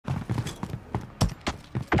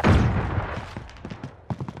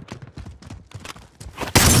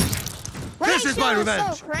This is my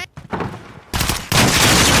revenge.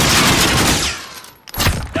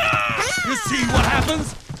 You see what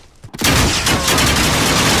happens?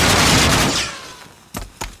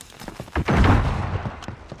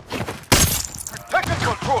 Protected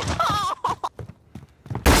control.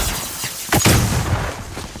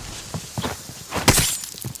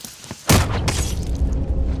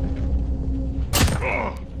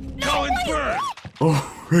 Going through.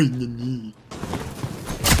 Oh, ini.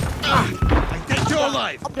 I think you're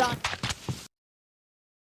alive. I'm done.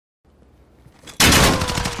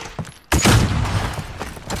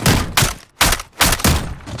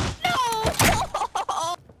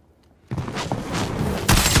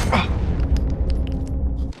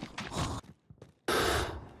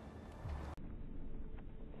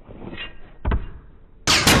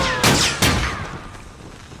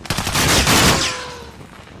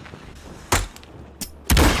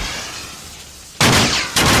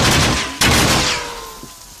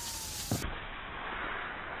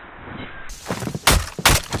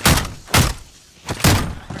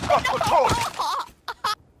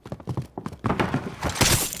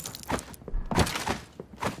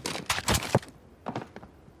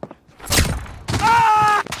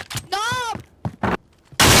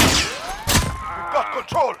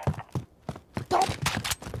 Control!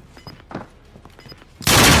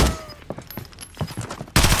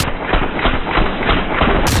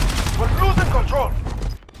 We're losing control!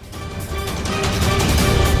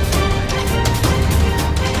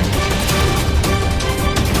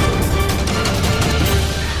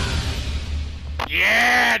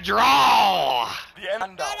 Yeah, draw! The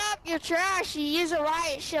end Shut up, you're trash. You use a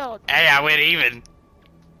riot shield. Hey, I went even.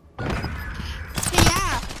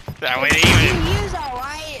 Yeah. I went even. You use a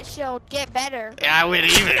riot shield. Get better. Yeah, I went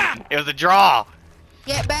even. It was a draw.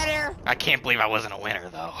 Get better. I can't believe I wasn't a winner,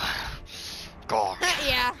 though. God.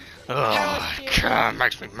 Yeah. Oh, God,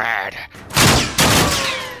 makes me mad.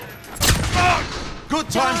 Good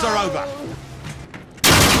times are over.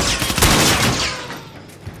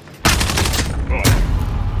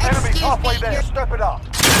 Enemies halfway there, You're... step it up!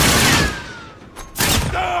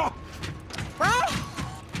 Bro?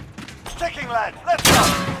 Sticking lad, let's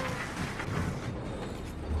go!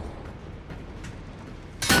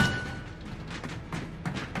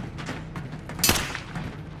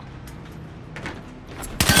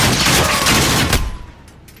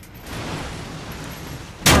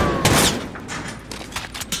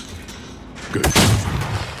 Good.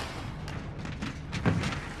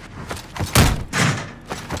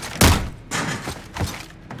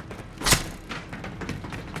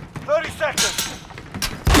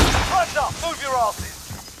 Hands up, move your asses!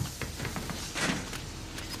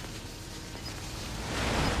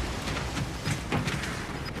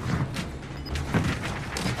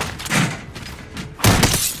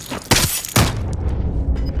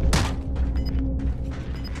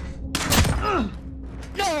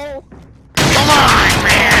 No. Come on,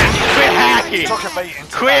 man! Quit hacking! Took a beating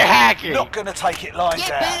today. Quit hacking! Not gonna take it lying Get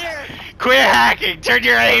down. better. Quit hacking! Turn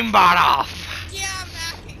your aimbot off! Yeah, I'm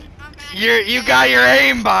hacking. I'm hacking. You got your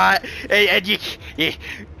aimbot, and you You're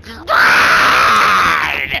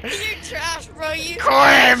trash, bro. You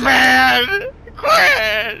quit, man!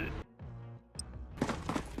 Quit!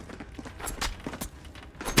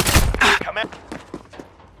 Come in.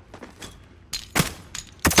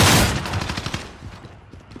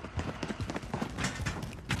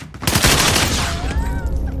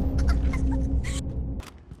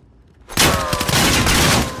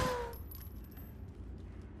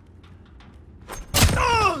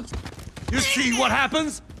 You see what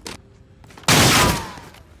happens?